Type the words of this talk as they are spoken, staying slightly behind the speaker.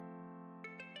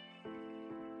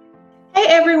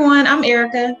everyone, I'm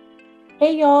Erica.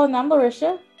 Hey y'all, and I'm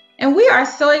Larisha. And we are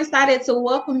so excited to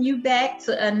welcome you back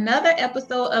to another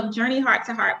episode of Journey Heart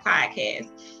to Heart podcast.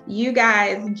 You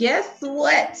guys, guess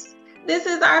what? This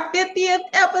is our 50th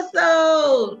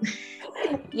episode.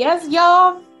 Yes,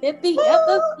 y'all, 50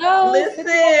 episodes.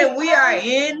 Listen, we are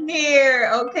in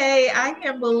here, okay? I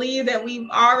can't believe that we've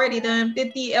already done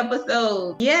 50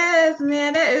 episodes. Yes,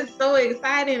 man, that is so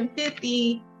exciting.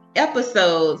 50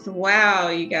 episodes. Wow,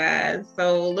 you guys.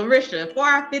 So, Larisha, for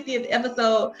our 50th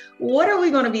episode, what are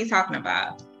we going to be talking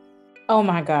about? Oh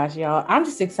my gosh, y'all. I'm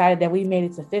just excited that we made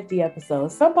it to 50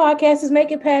 episodes. Some podcasts can't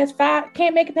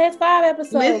make it past 5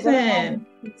 episodes. Listen.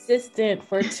 Consistent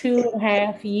for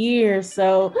 2.5 years.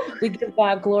 So we give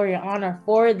God glory and honor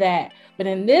for that. But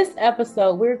in this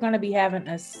episode, we're going to be having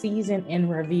a season in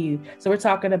review. So we're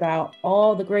talking about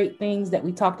all the great things that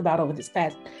we talked about over this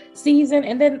past season.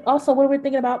 And then also what we're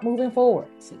thinking about moving forward.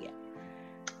 So yeah.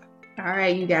 All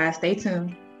right, you guys, stay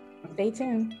tuned. Stay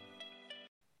tuned.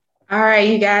 All right,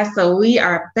 you guys, so we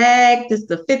are back. This is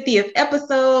the 50th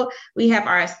episode. We have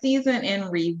our season in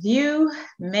review.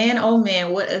 Man, oh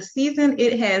man, what a season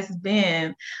it has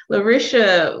been.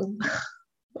 Larisha,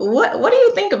 what do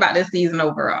you think about this season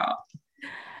overall?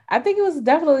 I think it was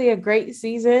definitely a great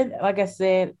season. Like I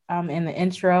said in the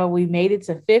intro, we made it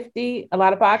to 50. A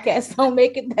lot of podcasts don't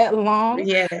make it that long.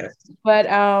 Yes. But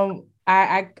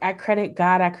I credit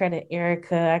God, I credit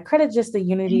Erica, I credit just the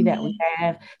unity that we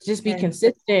have, just be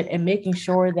consistent and making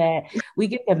sure that we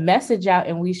get the message out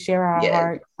and we share our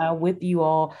heart with you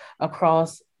all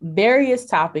across various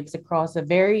topics, across the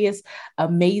various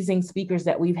amazing speakers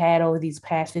that we've had over these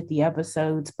past 50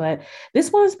 episodes. But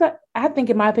this was, I think,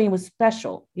 in my opinion, was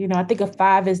special. You know, I think a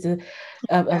 5 is the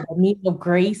meaning of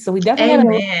grace. So we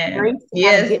definitely had a grace to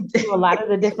kind of get through a lot of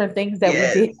the different things that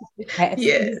we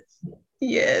did.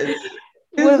 Yes.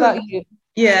 What about you?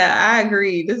 Yeah, I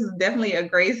agree. This is definitely a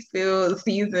grace-filled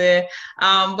season.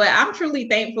 But I'm truly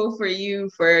thankful for you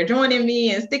for joining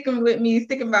me and sticking with me,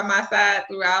 sticking by my side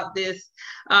throughout this.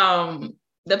 I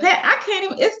can't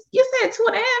even, you said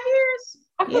 2.5 years?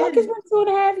 I feel like it's been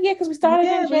 2.5 years because we started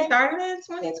in January. We started in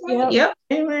 2020. Yep.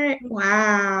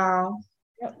 Wow.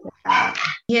 Yep. Wow.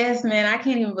 Yes, man, I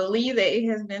can't even believe that it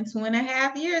has been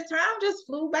 2.5 years. Time just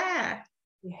flew by.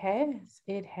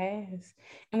 It has.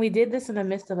 And we did this in the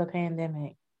midst of a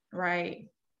pandemic. Right.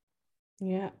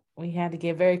 Yeah. We had to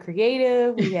get very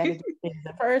creative. We had to do things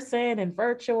in person and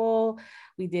virtual.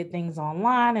 We did things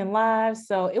online and live.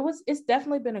 So it's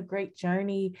definitely been a great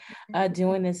journey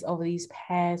doing this over these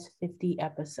past 50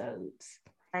 episodes.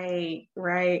 Right.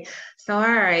 So, all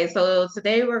right. So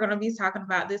today we're going to be talking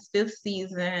about this 5th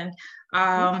season.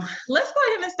 Let's go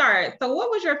ahead and start. So what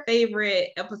was your favorite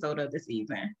episode of the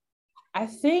season? I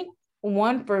think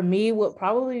one for me would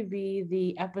probably be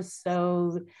the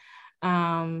episode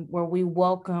where we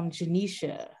welcomed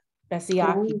Janisha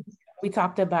Besiaki. We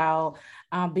talked about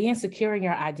being secure in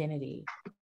your identity.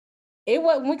 It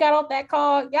was, when we got off that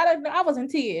call, I was in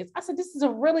tears. I said, this is a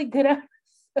really good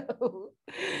episode.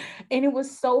 And it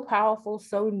was so powerful,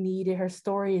 so needed. Her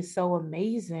story is so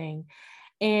amazing.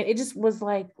 And it just was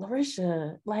like,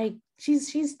 Larisha, like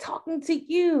she's talking to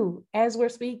you as we're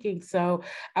speaking. So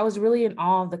I was really in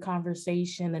awe of the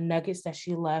conversation, the nuggets that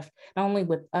she left, not only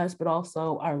with us, but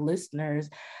also our listeners.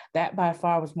 That by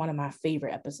far was one of my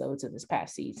favorite episodes of this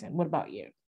past season. What about you?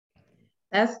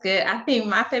 That's good. I think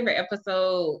my favorite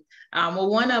episode,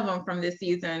 one of them from this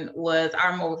season was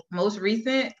our most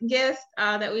recent guest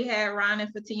that we had, Ron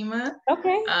and Fatima.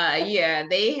 Okay.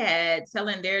 They had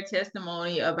telling their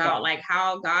testimony about like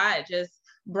how God just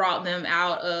brought them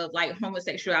out of like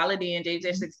homosexuality and they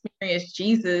just experienced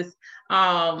Jesus.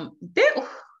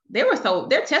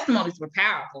 Their testimonies were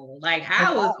powerful. Like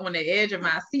I was on the edge of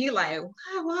my seat, like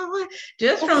what?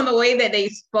 Just from the way that they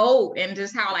spoke and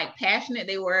just how like passionate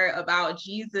they were about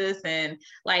Jesus and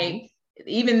like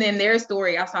even in their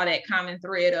story, I saw that common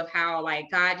thread of how like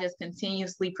God just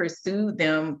continuously pursued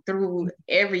them through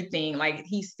everything. Like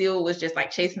he still was just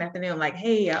like chasing after them, like,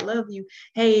 hey, I love you.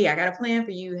 Hey, I got a plan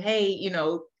for you. Hey,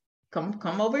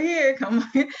 come over here. Come,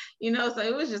 so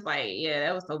it was just like, yeah,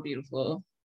 that was so beautiful.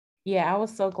 Yeah, I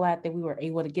was so glad that we were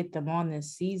able to get them on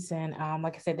this season.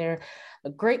 Like I said, they're a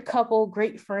great couple,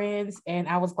 great friends, and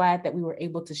I was glad that we were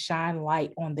able to shine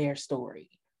light on their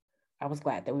story. I was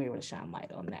glad that we were able to shine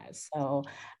light on that. So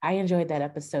I enjoyed that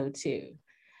episode too.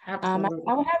 Absolutely.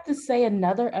 I would have to say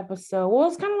another episode. Well,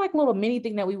 it's kind of like a little mini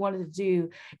thing that we wanted to do.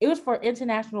 It was for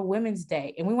International Women's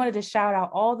Day, and we wanted to shout out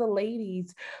all the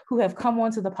ladies who have come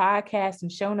onto the podcast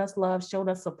and shown us love, shown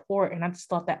us support. And I just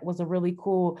thought that was a really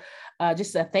cool,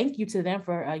 just a thank you to them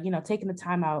for, taking the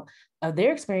time out of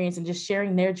their experience and just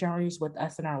sharing their journeys with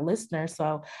us and our listeners.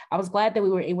 So I was glad that we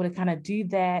were able to kind of do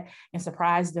that and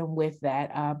surprise them with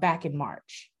that back in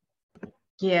March.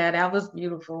 Yeah, that was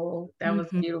beautiful. That was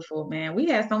beautiful, man. We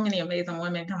had so many amazing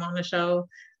women come on the show,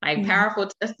 like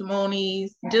powerful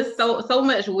testimonies, just so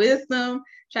much wisdom.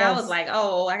 Child was like,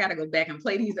 oh, I gotta go back and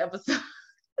play these episodes.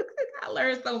 I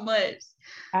learned so much.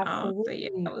 So yeah,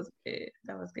 that was good.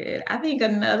 That was good. I think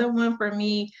another one for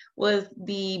me was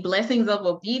the blessings of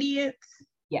obedience.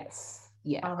 Yes.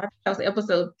 Yeah. That was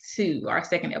episode 2, our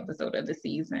second episode of the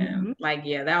season. Like,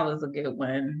 yeah, that was a good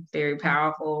one. Very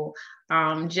powerful.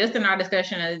 Just in our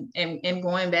discussion and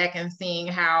going back and seeing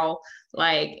how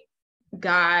like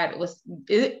God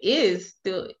is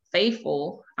still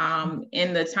faithful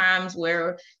in the times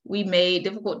where we made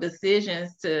difficult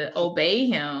decisions to obey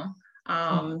him,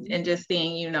 and just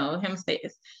seeing, him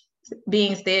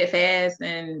being steadfast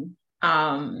and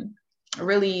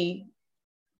really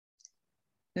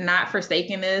not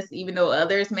forsaking us, even though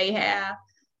others may have,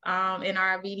 in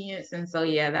our obedience. And so,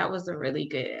 yeah, that was a really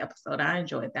good episode. I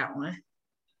enjoyed that one.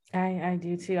 I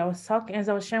do too. I was talking, as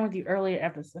I was sharing with you earlier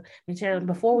episode,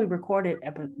 before we recorded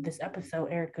this episode,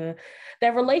 Erica,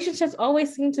 that relationships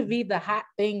always seem to be the hot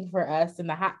thing for us and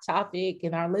the hot topic,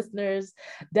 and our listeners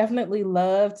definitely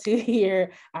love to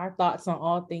hear our thoughts on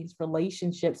all things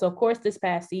relationships. So of course, this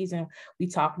past season, we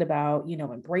talked about,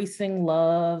 embracing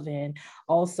love, and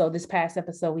also this past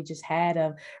episode we just had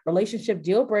of relationship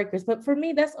deal breakers. But for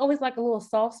me, that's always like a little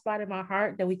soft spot in my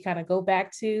heart that we kind of go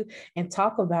back to and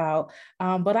talk about.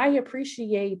 But I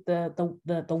appreciate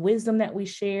the wisdom that we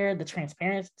share, the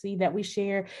transparency that we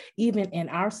share, even in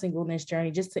our singleness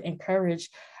journey, just to encourage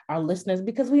our listeners,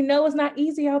 because we know it's not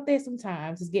easy out there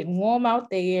sometimes. It's getting warm out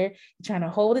there. You're trying to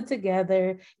hold it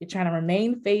together. You're trying to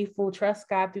remain faithful, trust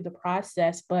God through the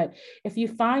process. But if you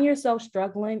find yourself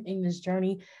struggling in this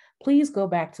journey, please go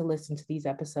back to listen to these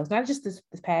episodes, not just this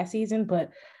past season, but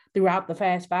throughout the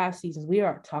past 5 seasons. We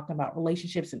are talking about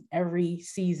relationships in every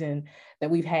season that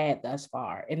we've had thus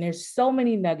far. And there's so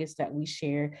many nuggets that we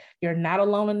share. You're not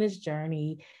alone in this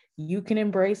journey. You can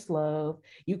embrace love.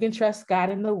 You can trust God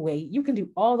in the wait. You can do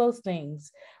all those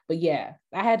things. But yeah,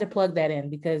 I had to plug that in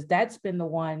because that's been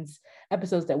the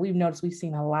episodes that we've noticed we've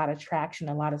seen a lot of traction,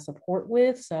 a lot of support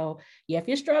with. So yeah, if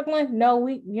you're struggling,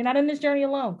 you're not in this journey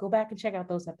alone. Go back and check out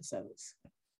those episodes.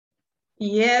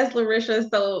 Yes, Larisha.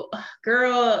 So,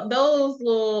 girl, those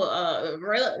little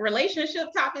relationship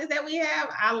topics that we have,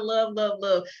 I love.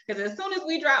 Because as soon as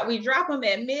we drop them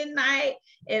at midnight,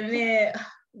 and then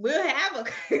we'll have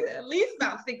at least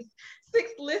about six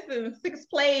listens, 6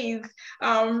 plays,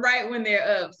 right when they're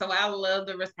up. So I love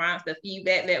the response, the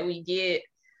feedback that we get.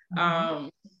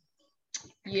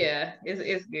 Yeah,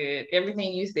 it's good.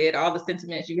 Everything you said, all the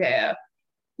sentiments you have.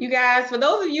 You guys, for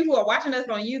those of you who are watching us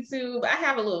on YouTube, I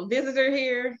have a little visitor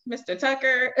here, Mr.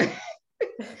 Tucker.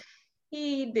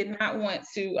 He did not want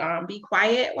to be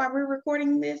quiet while we're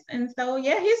recording this. And so,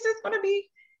 yeah, he's just going to be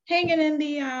hanging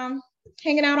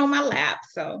out on my lap.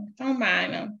 So don't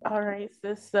mind him. All right,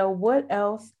 sis. So what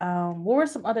else? What were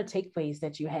some other takeaways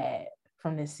that you had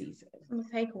from this season? Some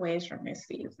takeaways from this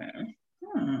season.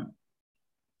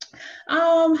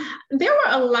 There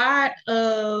were a lot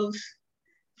of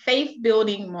faith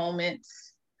building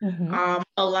moments, a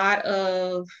lot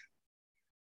of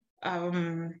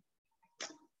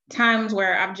times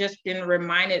where I've just been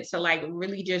reminded to like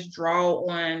really just draw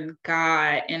on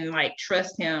God and like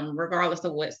trust him regardless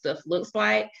of what stuff looks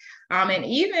like. And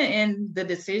even in the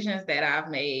decisions that I've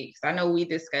made, because I know we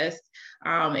discussed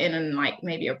in like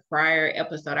maybe a prior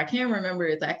episode, I can't remember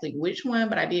exactly which one,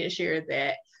 but I did share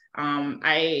that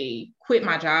I quit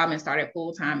my job and started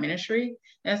full-time ministry.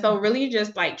 And so really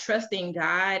just like trusting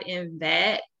God in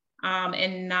that,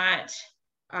 and not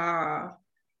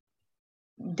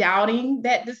doubting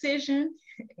that decision,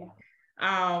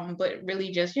 but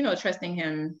really just, trusting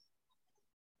him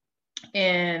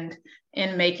and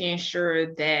making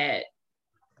sure that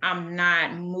I'm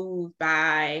not moved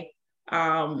by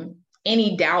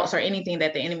any doubts or anything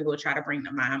that the enemy will try to bring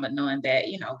to mind, but knowing that,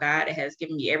 God has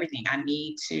given me everything I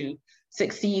need to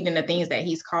succeed in the things that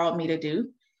he's called me to do,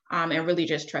 and really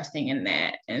just trusting in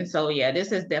that. And so, yeah, this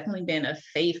has definitely been a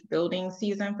faith building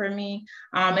season for me.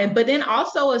 But then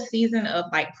also a season of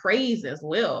like praise as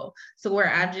well. So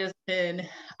where I've just been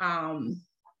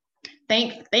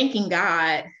thanking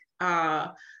God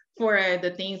for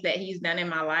the things that he's done in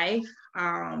my life.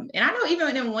 And I know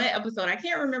even in one episode, I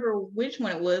can't remember which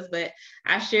one it was, but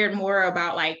I shared more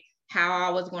about like how I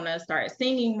was going to start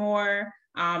singing more,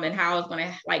 and how I was going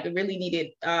to like really needed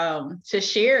to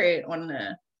share it on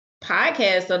the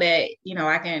podcast so that, you know,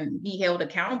 I can be held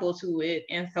accountable to it.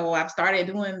 And so I've started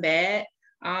doing that.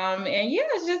 And yeah,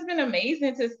 it's just been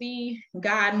amazing to see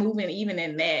God moving even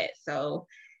in that. So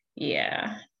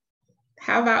yeah.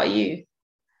 How about you?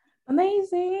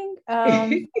 Amazing.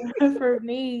 For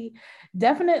me,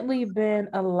 definitely been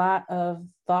a lot of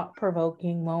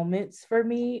thought-provoking moments for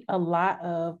me, a lot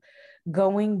of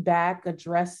going back,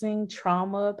 addressing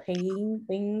trauma, pain,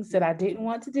 things that I didn't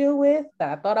want to deal with, that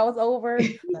I thought I was over,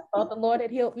 that I thought the Lord had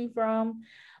healed me from,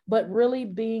 but really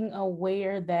being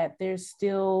aware that there's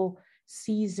still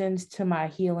seasons to my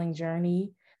healing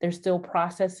journey. There's still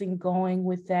processing going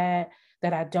with that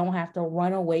I don't have to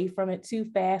run away from it too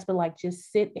fast, but like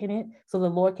just sit in it so the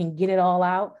Lord can get it all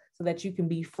out so that you can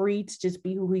be free to just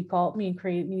be who he called me and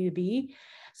created me to be.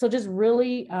 So just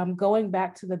really going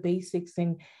back to the basics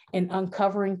and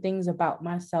uncovering things about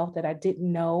myself that I didn't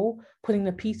know, putting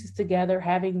the pieces together,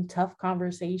 having tough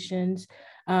conversations,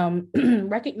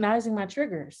 recognizing my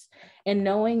triggers and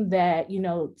knowing that, you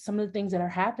know, some of the things that are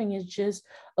happening is just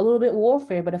a little bit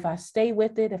warfare. But if I stay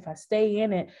with it, if I stay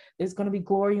in it, there's going to be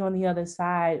glory on the other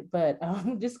side. But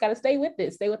just got to stay with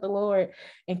it, stay with the Lord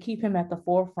and keep him at the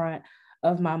forefront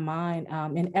of my mind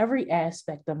in every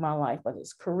aspect of my life, whether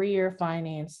it's career,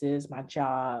 finances, my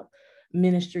job,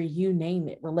 ministry, you name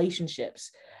it, relationships.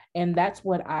 And that's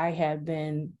what I have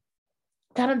been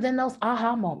kind of in those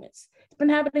aha moments. It's been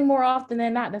happening more often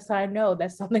than not. That's how I know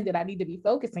that's something that I need to be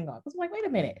focusing on. Because I'm like, wait a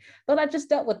minute, thought I just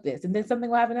dealt with this. And then something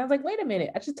will happen. I was like, wait a minute,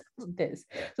 I just dealt with this.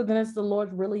 So then it's the Lord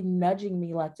really nudging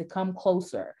me like to come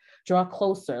closer, draw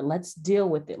closer. Let's deal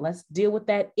with it. Let's deal with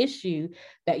that issue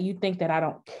that you think that I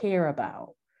don't care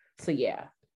about. So yeah,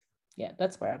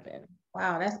 that's where I've been.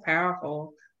 Wow, that's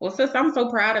powerful. Well, sis, I'm so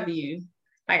proud of you.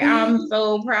 Like, I'm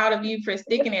so proud of you for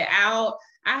sticking it out.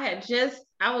 I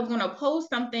was going to post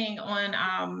something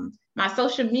on my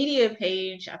social media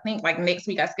page. I think like next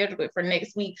week, I scheduled it for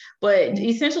next week, but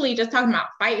essentially just talking about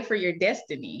fight for your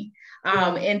destiny.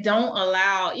 And don't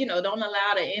allow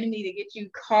the enemy to get you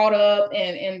caught up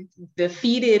and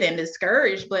defeated and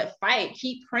discouraged, but fight,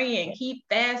 keep praying, keep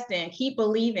fasting, keep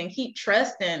believing, keep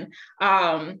trusting.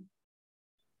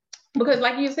 Because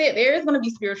like you said, there is going to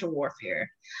be spiritual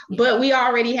warfare, but we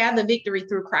already have the victory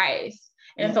through Christ.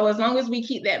 And so as long as we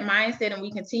keep that mindset and we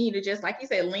continue to just, like you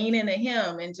said, lean into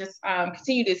him and just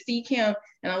continue to seek him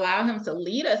and allow him to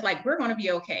lead us, like we're going to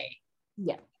be okay.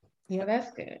 Yeah. So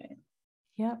that's good.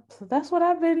 Yep. So that's what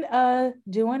I've been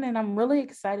doing. And I'm really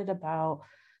excited about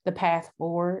the path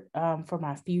forward for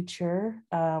my future.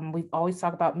 We've always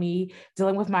talked about me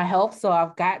dealing with my health. So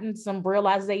I've gotten some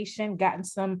realization, gotten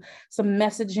some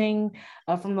messaging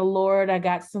from the Lord. I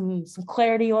got some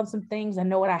clarity on some things. I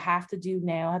know what I have to do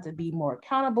now. I have to be more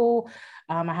accountable.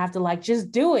 I have to like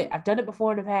just do it. I've done it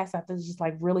before in the past. I have to just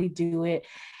like really do it.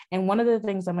 And one of the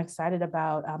things I'm excited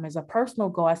about as a personal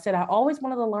goal, I said I always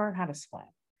wanted to learn how to swim.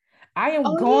 I am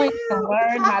going to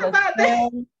learn how to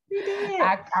swim.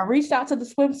 I reached out to the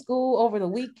swim school over the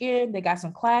weekend. They got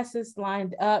some classes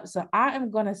lined up. So I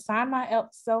am going to sign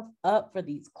myself up for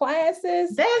these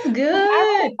classes. That's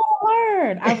good.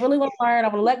 I really want to learn.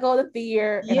 I'm going to let go of the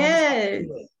fear. Yes.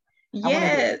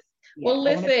 Yes. Well,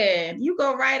 listen, you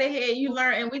go right ahead. You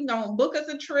learn, and we're going to book us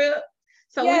a trip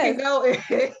so we can go and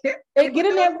get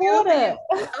in that water.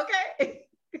 Okay.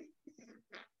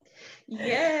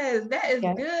 Yes, that is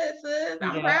good, sis.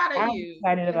 I'm proud of you.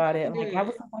 I'm excited about it. Like I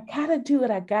was like, I gotta do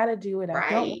it. I gotta do it.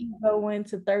 I don't want to go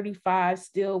into 35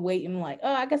 still waiting. Like,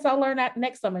 oh, I guess I'll learn that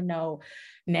next summer. No,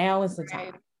 now is the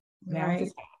time. Now is the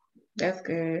time. That's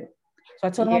good. So I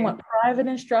told him I want private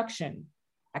instruction.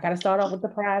 I gotta start off with the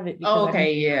private.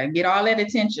 Okay, get all that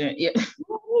attention. Yeah.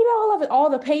 You need all of it, all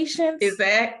the patience. Is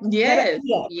that? Yes.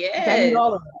 Yes.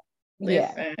 All of it.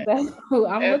 Yeah, so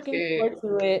I'm looking forward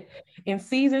to it. In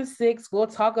season 6, we'll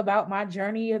talk about my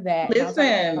journey of that.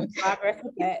 Listen, progress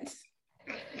with that,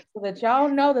 so that y'all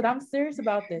know that I'm serious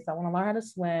about this. I want to learn how to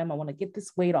swim. I want to get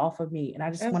this weight off of me, and I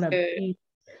just want to be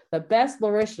the best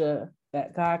Larisha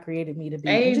that God created me to be.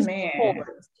 Amen.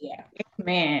 Yeah.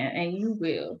 Amen. And you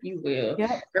will.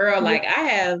 Yep. Girl, like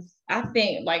I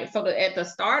think like so at the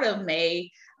start of May,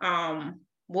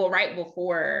 well, right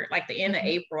before like the end of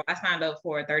April, I signed up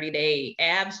for a 30-day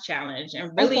abs challenge,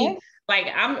 and really like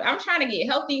I'm trying to get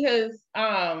healthy because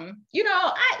I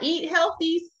eat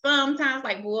healthy sometimes.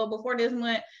 Like, well, before this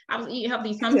month, I was eating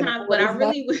healthy sometimes, but I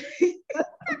really was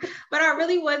but I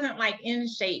really wasn't like in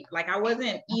shape. Like I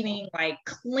wasn't eating like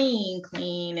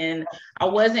clean, and I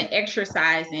wasn't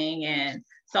exercising. And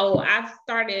so I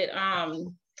started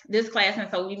this class. And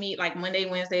so we meet like Monday,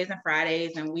 Wednesdays, and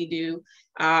Fridays, and we do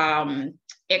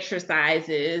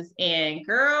exercises. And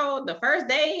girl, the first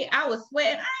day I was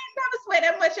sweating. I ain't never sweat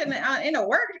that much in a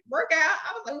workout.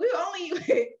 I was like, we were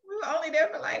only there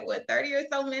for like what, 30 or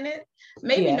so minutes,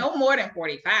 maybe no more than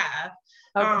 45.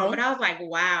 But I was like,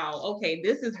 wow, okay,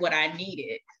 this is what I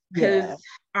needed, because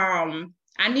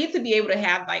I need to be able to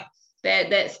have like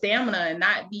that stamina and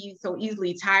not be so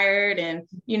easily tired, and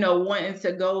wanting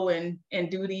to go and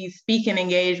do these speaking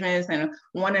engagements and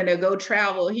wanting to go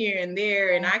travel here and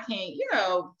there, and I can't,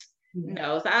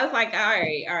 no. So I was like, all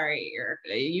right,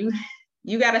 Erica,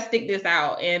 you got to stick this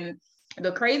out. And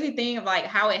the crazy thing of like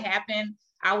how it happened,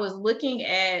 I was looking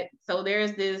at, so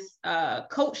there's this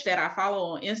coach that I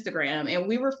follow on Instagram, and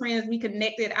we were friends. We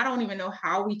connected. I don't even know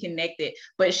how we connected,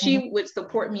 but she would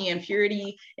support me in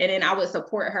purity, and then I would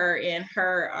support her in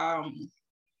her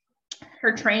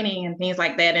training and things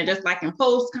like that, and just like in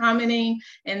post commenting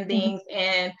and things.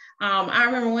 And I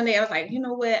remember one day I was like, you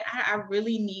know what, I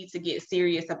really need to get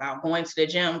serious about going to the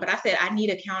gym, but I said I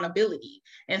need accountability.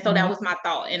 And so that was my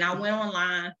thought. And I went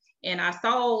online and I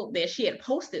saw that she had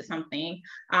posted something.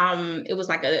 It was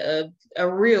like a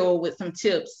reel with some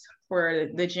tips for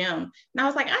the gym. And I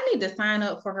was like, I need to sign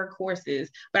up for her courses,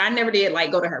 but I never did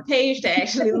like go to her page to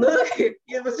actually look.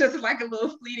 It was just like a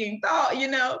little fleeting thought,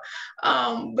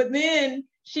 but then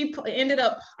she ended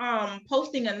up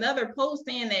posting another post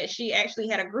saying that she actually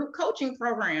had a group coaching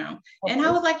program. And I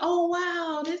was like, oh,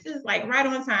 wow, this is like right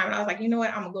on time. And I was like, you know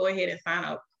what, I'm gonna go ahead and sign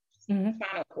up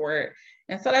for it.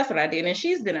 And so that's what I did. And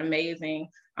she's been amazing.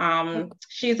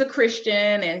 She's a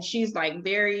Christian, and she's like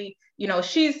very,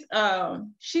 she's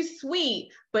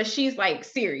sweet, but she's like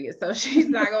serious. So she's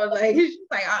not gonna like, she's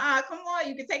like, come on,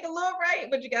 you can take a little break,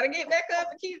 but you gotta get back up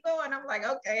and keep going. I'm like,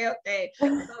 okay.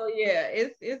 So yeah,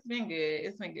 it's been good.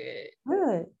 It's been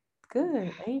good.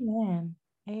 Good. Amen.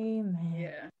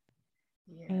 Yeah.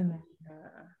 Amen.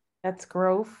 That's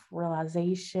growth,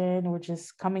 realization. We're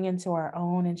just coming into our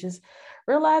own and just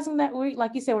realizing that we,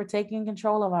 like you said, we're taking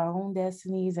control of our own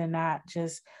destinies and not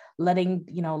just letting,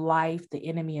 life, the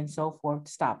enemy, and so forth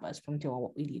stop us from doing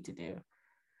what we need to do.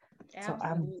 Absolutely. So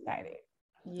I'm excited.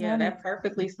 Yeah, that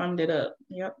perfectly summed it up.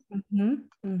 Yep.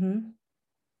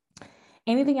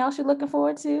 Anything else you're looking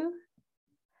forward to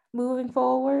moving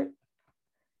forward?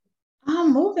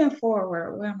 Moving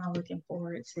forward, what am I looking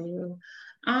forward to?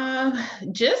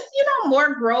 Just,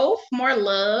 more growth, more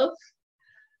love.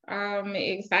 I'm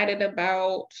excited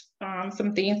about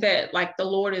some things that like the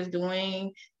Lord is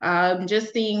doing.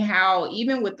 Just seeing how,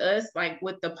 even with us, like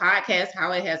with the podcast,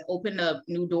 how it has opened up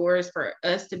new doors for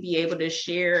us to be able to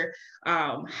share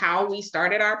how we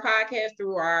started our podcast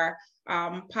through our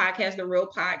podcast, the Real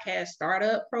Podcast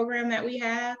Startup program that we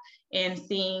have, and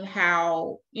seeing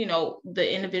how,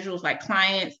 the individuals like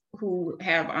clients who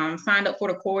have signed up for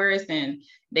the course, and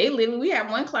we have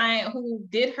one client who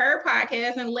did her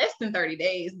podcast in less than 30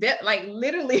 days. That like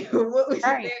literally what we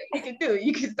said we could do.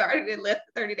 You can start it in less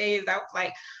than 30 days. That was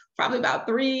like probably about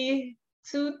 3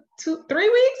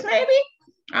 weeks, maybe.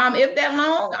 If that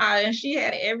long, and she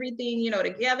had everything,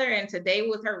 together, and today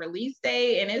was her release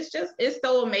day. And it's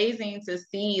so amazing to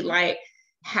see like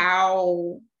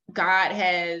how God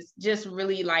has just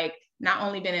really like not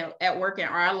only been at work in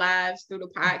our lives through the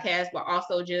podcast, but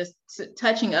also just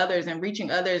touching others and reaching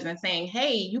others and saying,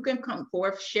 hey, you can come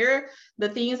forth, share the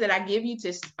things that I give you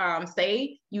to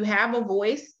say. You have a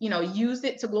voice, use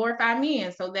it to glorify me.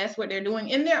 And so that's what they're doing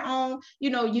in their own,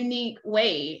 unique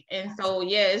way. And so,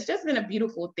 yeah, it's just been a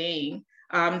beautiful thing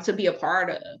to be a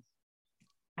part of.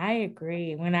 I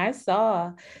agree. When I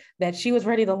saw that she was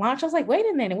ready to launch, I was like, wait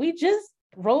a minute, we just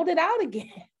rolled it out again.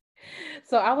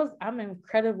 So I'm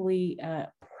incredibly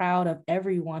proud of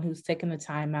everyone who's taken the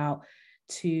time out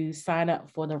to sign up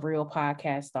for the Real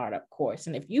Podcast Startup course.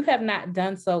 And if you have not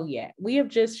done so yet, we have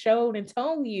just showed and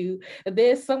told you that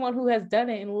there's someone who has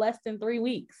done it in less than 3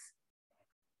 weeks.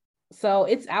 So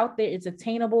it's out there, it's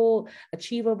attainable,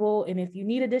 achievable. And if you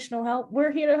need additional help,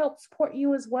 we're here to help support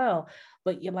you as well.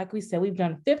 But like we said, we've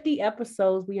done 50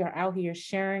 episodes. We are out here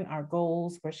sharing our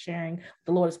goals. We're sharing what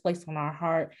the Lord has placed on our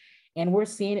heart. And we're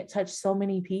seeing it touch so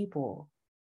many people,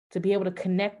 to be able to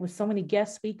connect with so many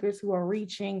guest speakers who are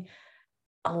reaching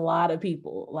a lot of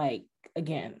people. Like,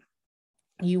 again,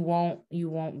 I'm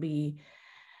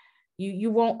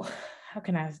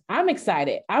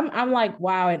excited. I'm like,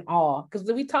 wow, in awe,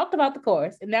 because we talked about the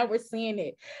course and now we're seeing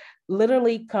it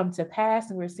literally come to pass,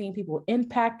 and we're seeing people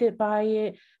impacted by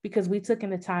it because we took in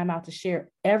the time out to share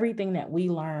everything that we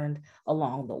learned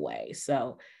along the way.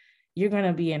 So you're going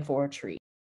to be in for a treat.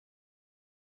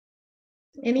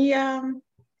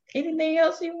 Anything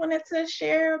else you wanted to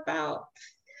share about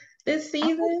this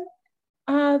season?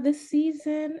 This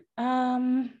season,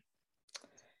 not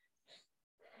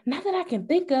that I can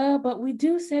think of, but we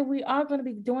do say we are going to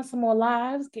be doing some more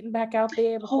lives, getting back out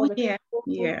there before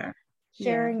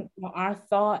sharing our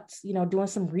thoughts, doing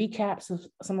some recaps of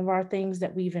some of our things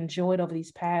that we've enjoyed over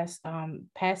these past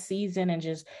season, and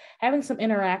just having some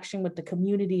interaction with the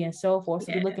community and so forth.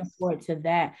 So we're looking forward to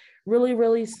that really,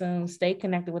 really soon. Stay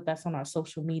connected with us on our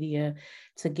social media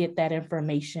to get that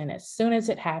information as soon as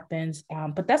it happens.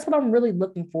 But that's what I'm really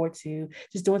looking forward to,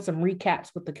 just doing some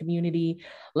recaps with the community,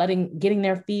 getting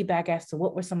their feedback as to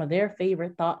what were some of their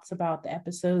favorite thoughts about the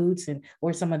episodes and what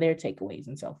were some of their takeaways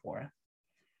and so forth.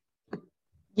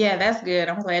 Yeah, that's good.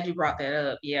 I'm glad you brought that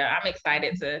up. Yeah, I'm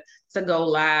excited to go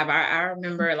live. I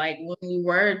remember like when we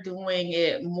were doing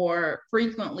it more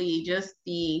frequently, just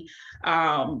the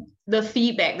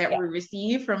feedback that we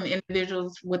received from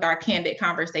individuals with our candid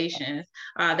conversations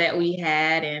that we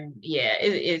had, and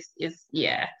it's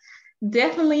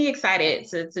definitely excited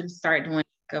to start doing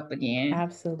it up again.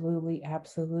 Absolutely.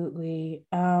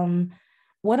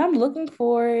 What I'm looking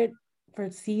for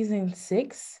season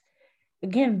 6,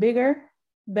 again, bigger,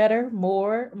 better,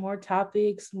 more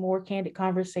topics, more candid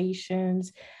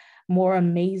conversations, more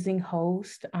amazing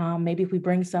hosts. Maybe if we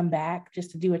bring some back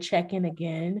just to do a check-in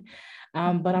again.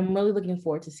 But I'm really looking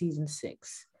forward to season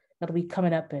 6. That'll be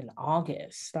coming up in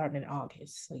August, starting in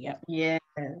August. So Yes,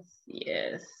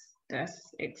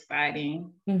 that's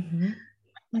exciting. Mm-hmm.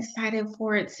 I'm excited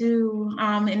for it too.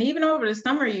 And even over the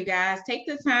summer, you guys take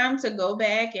the time to go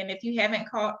back, and if you haven't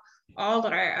caught all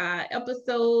our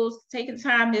episodes, take the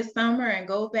time this summer and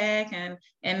go back and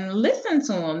listen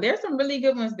to them. There's some really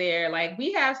good ones there. Like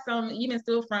we have some even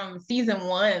still from season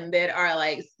 1 that are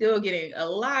like still getting a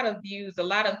lot of views, a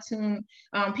lot of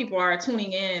people are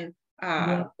tuning in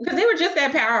because they were just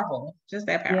that powerful.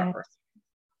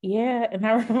 Yeah, and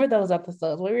I remember those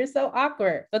episodes. We were so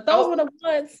awkward, but those were the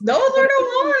ones. Those were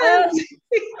the ones.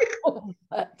 So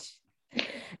much.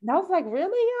 And I was like, really,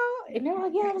 y'all? And they're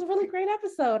like, yeah, it was a really great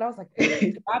episode. I was like,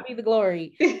 God be the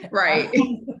glory. Right.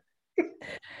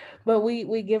 But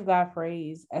we give God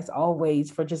praise as always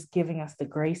for just giving us the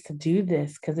grace to do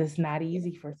this, because it's not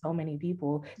easy for so many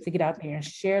people to get out there and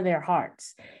share their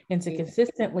hearts and to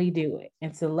consistently do it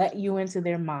and to let you into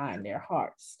their mind, their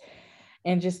hearts,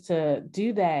 and just to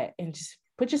do that and just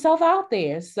put yourself out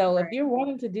there. So if you're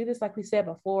wanting to do this, like we said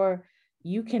before,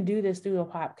 you can do this through a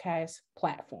podcast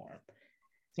platform.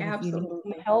 And absolutely. If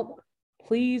you need help,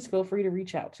 please feel free to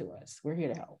reach out to us. We're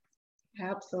here to help.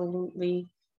 Absolutely.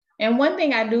 And one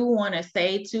thing I do want to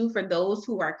say too, for those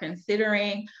who are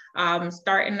considering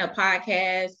starting a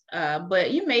podcast,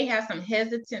 but you may have some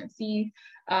hesitancy,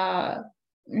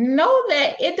 know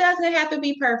that it doesn't have to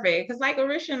be perfect. Because like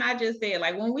Arisha and I just said,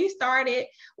 like when we started,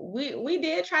 we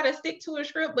did try to stick to a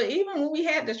script, but even when we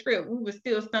had the script, we were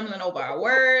still stumbling over our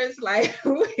words. Like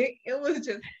it was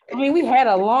just, I mean, we had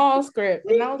a long script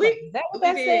and I was like, is that what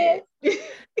that said?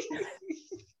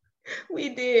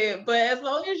 We did, but as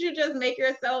long as you just make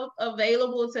yourself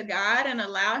available to God and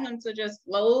allow him to just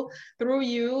flow through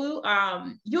you,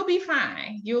 you'll be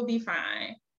fine.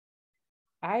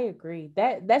 I agree.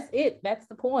 That's it. That's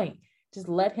the point. Just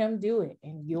let him do it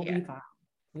and you'll be fine.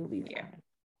 You'll be fine.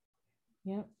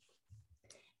 Yep.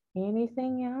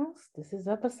 Anything else? This is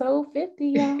episode 50,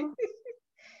 y'all.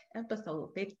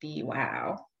 Episode 50.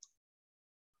 Wow.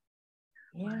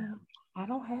 Yeah. I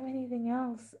don't have anything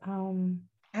else.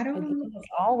 I don't know. As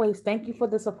always, thank you for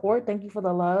the support. Thank you for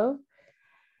the love.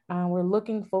 We're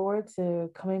looking forward to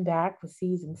coming back with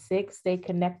season 6. Stay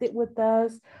connected with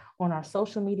us on our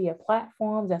social media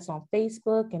platforms. That's on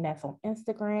Facebook and that's on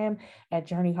Instagram at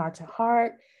Journey Heart to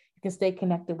Heart. You can stay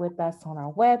connected with us on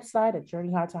our website at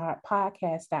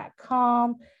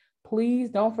journeyhearttoheartpodcast.com. Please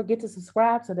don't forget to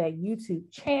subscribe to that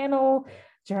YouTube channel,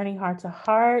 Journey Heart to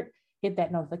Heart. Hit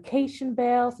that notification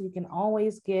bell so you can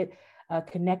always get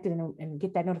connected and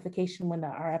get that notification when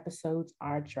our episodes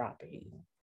are dropping.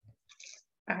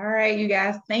 All right, you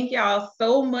guys, thank y'all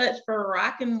so much for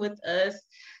rocking with us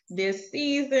this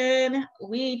season.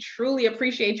 We truly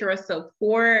appreciate your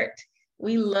support.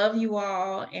 We love you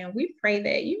all, and we pray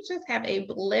that you just have a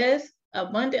blessed,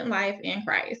 abundant life in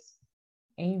Christ.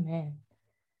 Amen.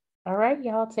 All right,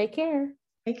 y'all, take care.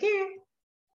 Take care.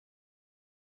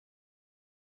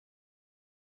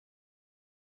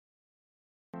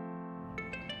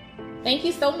 Thank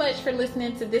you so much for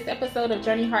listening to this episode of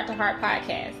Journey Heart to Heart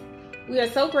podcast. We are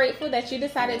so grateful that you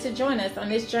decided to join us on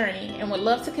this journey and would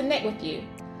love to connect with you.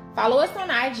 Follow us on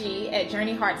IG at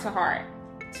Journey Heart to Heart.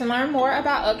 To learn more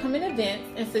about upcoming events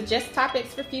and suggest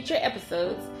topics for future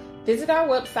episodes, visit our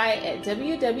website at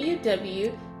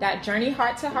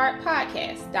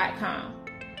www.journeyhearttoheartpodcast.com.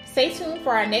 Stay tuned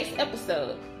for our next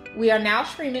episode. We are now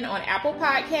streaming on Apple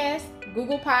Podcasts,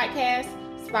 Google Podcasts,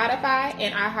 Spotify,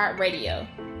 and iHeartRadio.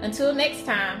 Until next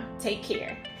time, take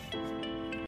care.